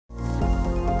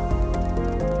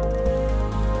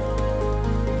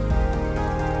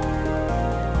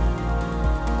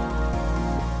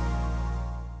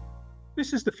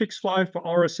This is the fixed flow for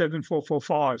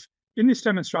ORA-07445. In this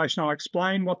demonstration, I'll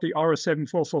explain what the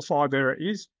ORA-07445 error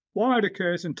is, why it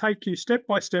occurs, and take you step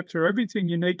by step through everything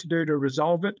you need to do to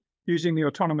resolve it using the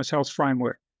Autonomous Health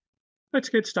Framework. Let's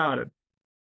get started.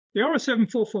 The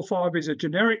ORA-07445 is a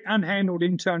generic unhandled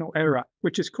internal error,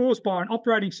 which is caused by an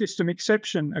operating system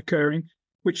exception occurring,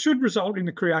 which should result in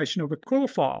the creation of a core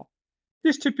file.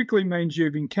 This typically means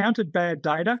you've encountered bad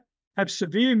data, have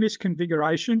severe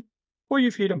misconfiguration, or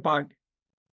you've hit a bug.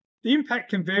 The impact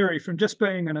can vary from just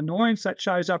being an annoyance that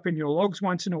shows up in your logs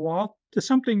once in a while to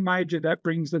something major that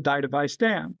brings the database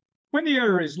down. When the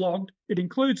error is logged, it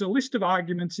includes a list of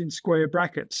arguments in square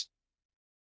brackets.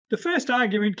 The first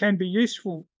argument can be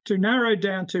useful to narrow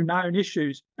down to known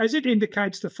issues, as it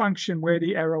indicates the function where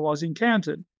the error was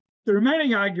encountered. The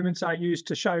remaining arguments are used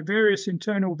to show various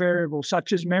internal variables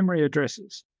such as memory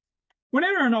addresses.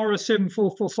 Whenever an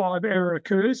ORA-7445 error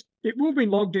occurs, it will be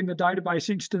logged in the database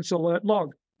instance alert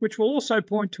log, which will also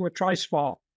point to a trace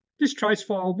file. This trace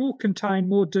file will contain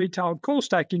more detailed call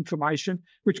stack information,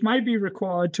 which may be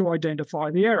required to identify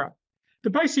the error.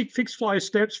 The basic fixed flow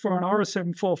steps for an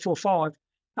ORA-7445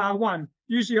 are 1.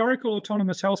 Use the Oracle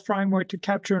Autonomous Health Framework to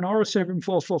capture an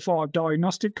ORA-7445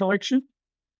 diagnostic collection.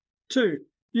 2.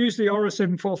 Use the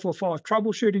ORA-7445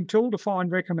 troubleshooting tool to find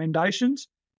recommendations.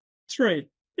 3.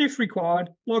 If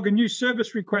required, log a new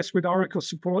service request with Oracle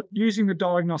support using the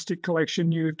diagnostic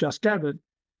collection you've just gathered.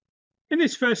 In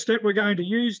this first step, we're going to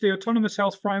use the Autonomous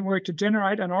Health Framework to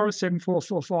generate an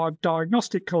ORA-7445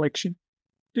 diagnostic collection.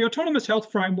 The Autonomous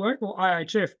Health Framework, or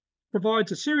AHF,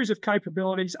 provides a series of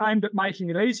capabilities aimed at making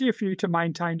it easier for you to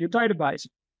maintain your database.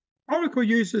 Oracle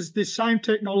uses this same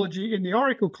technology in the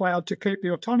Oracle Cloud to keep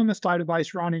the Autonomous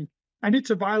database running, and it's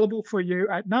available for you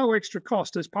at no extra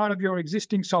cost as part of your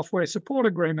existing software support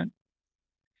agreement.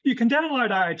 You can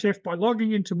download AHF by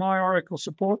logging into My Oracle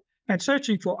Support and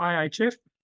searching for AHF,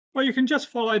 or you can just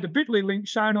follow the bit.ly link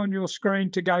shown on your screen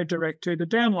to go direct to the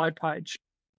download page.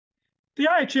 The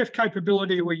AHF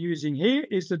capability we're using here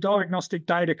is the diagnostic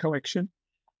data collection.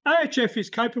 AHF is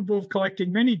capable of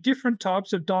collecting many different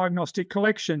types of diagnostic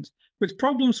collections, with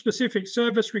problem-specific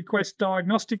service request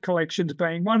diagnostic collections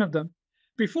being one of them.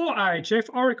 Before AHF,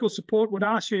 Oracle support would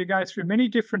ask you to go through many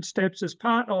different steps as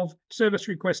part of service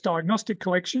request diagnostic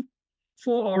collection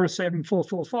for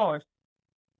ORA-7445.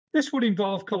 This would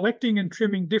involve collecting and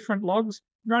trimming different logs,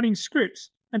 running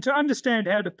scripts, and to understand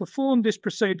how to perform this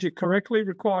procedure correctly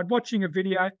required watching a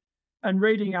video and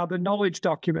reading other knowledge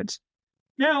documents.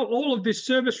 Now all of this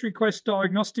service request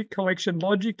diagnostic collection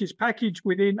logic is packaged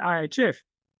within AHF,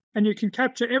 and you can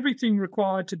capture everything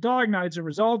required to diagnose and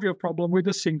resolve your problem with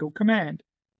a single command.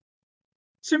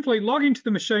 Simply log into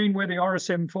the machine where the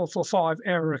ORA-7445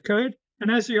 error occurred,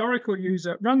 and as the Oracle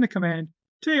user, run the command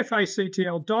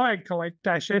tfactl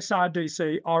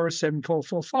diag-collect-srdc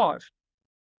ORA-7445.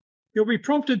 You'll be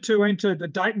prompted to enter the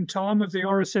date and time of the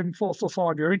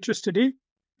ORA-7445 you're interested in,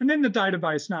 and then the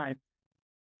database name.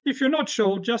 If you're not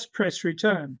sure, just press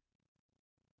return.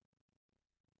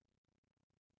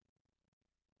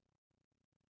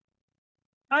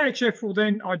 AHF will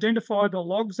then identify the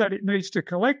logs that it needs to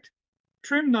collect,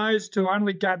 trim those to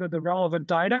only gather the relevant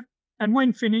data, and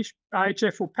when finished,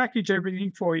 AHF will package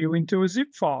everything for you into a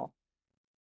zip file.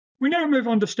 We now move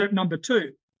on to step number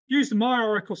 2. Use the My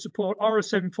Oracle Support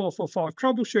ORA-7445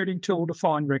 troubleshooting tool to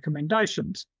find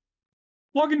recommendations.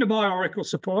 Log into My Oracle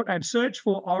Support and search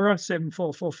for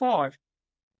ORA-7445.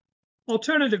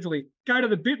 Alternatively, go to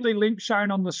the bit.ly link shown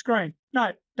on the screen.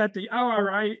 Note that the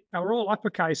ORA are all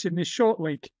uppercase in this short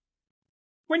link.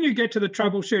 When you get to the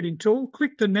troubleshooting tool,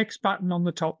 click the Next button on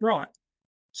the top right.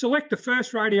 Select the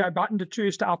first radio button to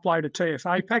choose to upload a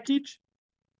TFA package.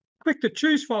 Click the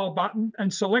Choose File button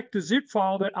and select the zip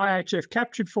file that AHF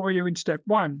captured for you in step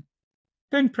 1.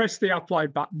 Then press the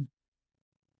Upload button.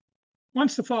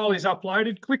 Once the file is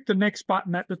uploaded, click the Next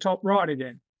button at the top right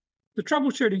again. The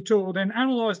troubleshooting tool will then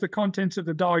analyse the contents of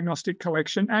the diagnostic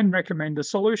collection and recommend a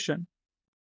solution.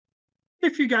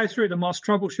 If you go through the MOS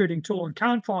troubleshooting tool and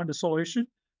can't find a solution,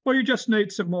 or you just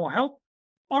need some more help,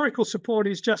 Oracle support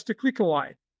is just a click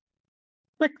away.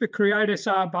 Click the Create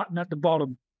SR button at the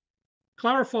bottom.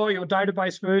 Clarify your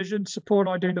database version, support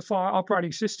identifier,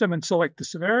 operating system, and select the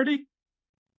severity.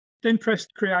 Then press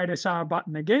the Create SR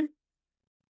button again,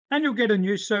 and you'll get a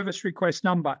new service request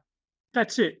number.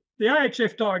 That's it. The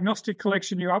AHF diagnostic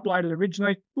collection you uploaded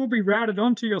originally will be routed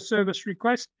onto your service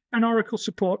request, and Oracle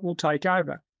support will take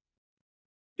over.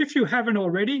 If you haven't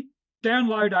already,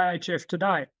 download AHF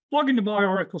today. Log into My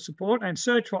Oracle Support and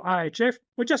search for AHF,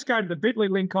 or just go to the bit.ly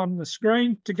link on the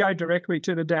screen to go directly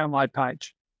to the download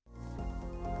page.